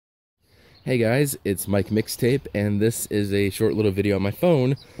Hey guys, it's Mike Mixtape, and this is a short little video on my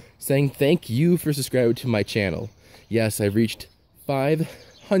phone saying thank you for subscribing to my channel. Yes, I've reached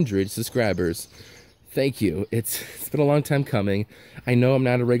 500 subscribers. Thank you. It's been a long time coming. I know I'm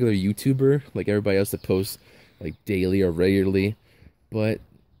not a regular YouTuber like everybody else that posts like daily or regularly, but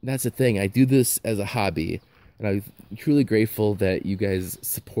that's the thing. I do this as a hobby, and I'm truly grateful that you guys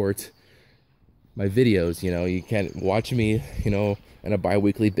support my videos. You can't watch me, on a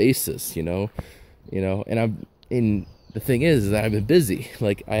bi-weekly basis, and the thing is that I've been busy.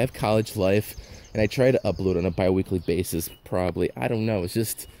 Like, I have college life, and I try to upload on a bi-weekly basis. Probably, I don't know.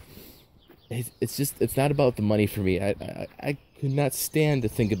 It's not about the money for me. I could not stand to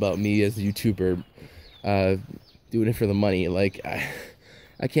think about me as a YouTuber, doing it for the money. Like,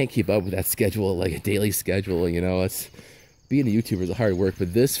 I can't keep up with that schedule, like a daily schedule. It's being a YouTuber is a hard work,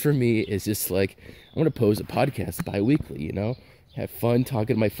 but this for me is just like, I'm gonna post a podcast bi-weekly, have fun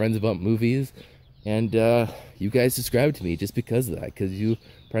talking to my friends about movies, and you guys subscribe to me just because of that, because you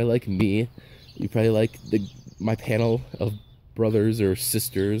probably like me, you probably like my panel of brothers or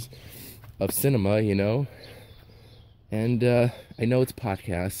sisters of cinema, and I know it's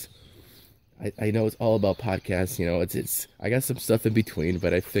podcasts. I know it's all about podcasts, it's I got some stuff in between,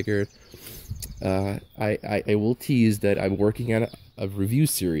 but I figured I will tease that I'm working on a review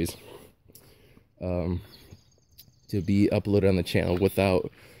series to be uploaded on the channel without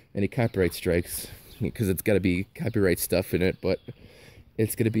any copyright strikes, because it's got to be copyright stuff in it. But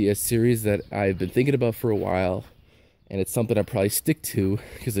it's going to be a series that I've been thinking about for a while, and it's something I'll probably stick to,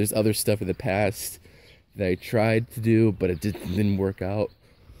 because there's other stuff in the past that I tried to do, but it didn't work out.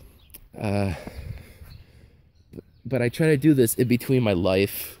 But I try to do this in between my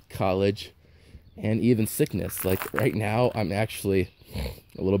life, college, and even sickness. Like, right now, I'm actually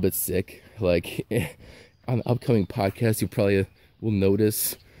a little bit sick. Like, on the upcoming podcast, you probably will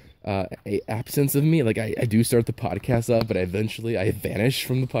notice a absence of me. Like, I do start the podcast up, but eventually I vanish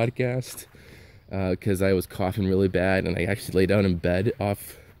from the podcast because I was coughing really bad, and I actually lay down in bed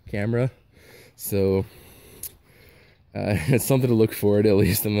off camera. So it's something to look forward to, at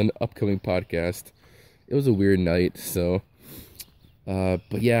least on the upcoming podcast. It was a weird night, so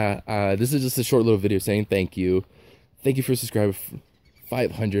but yeah, this is just a short little video saying thank you for subscribing.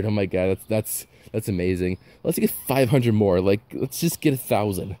 500. Oh my god, that's amazing. Let's get 500 more. Like, let's just get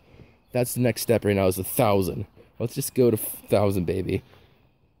 1,000. That's the next step right now, is 1,000. Let's just go to 1,000, baby.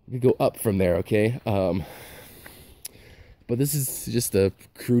 We can go up from there, okay? But this is just a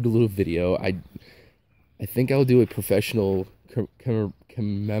crude little video. I think I'll do a professional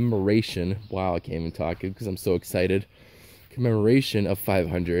commemoration. Wow, I can't even talk because I'm so excited. Commemoration of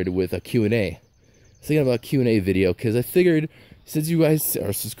 500 with a Q&A. I was thinking about a Q&A video because I figured, since you guys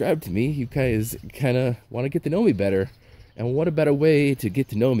are subscribed to me, you guys kind of want to get to know me better. And what a better way to get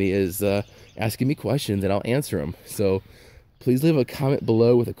to know me is asking me questions, and I'll answer them. So please leave a comment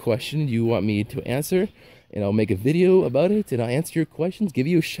below with a question you want me to answer, and I'll make a video about it, and I'll answer your questions, give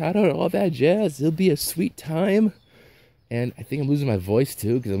you a shout out, all that jazz. It'll be a sweet time. And I think I'm losing my voice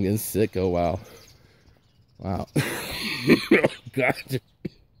too because I'm getting sick. Oh, wow. Wow. God.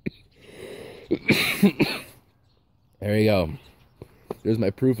 There you go. There's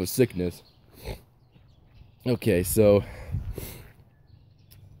my proof of sickness. Okay, so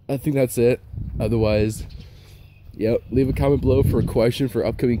I think that's it. Otherwise, yep, leave a comment below for a question for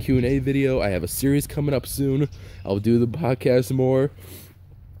upcoming Q&A video. I have a series coming up soon. I'll do the podcast more.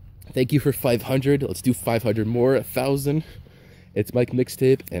 Thank you for 500. Let's do 500 more, 1,000. It's Mike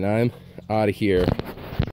Mixtape, and I'm out of here.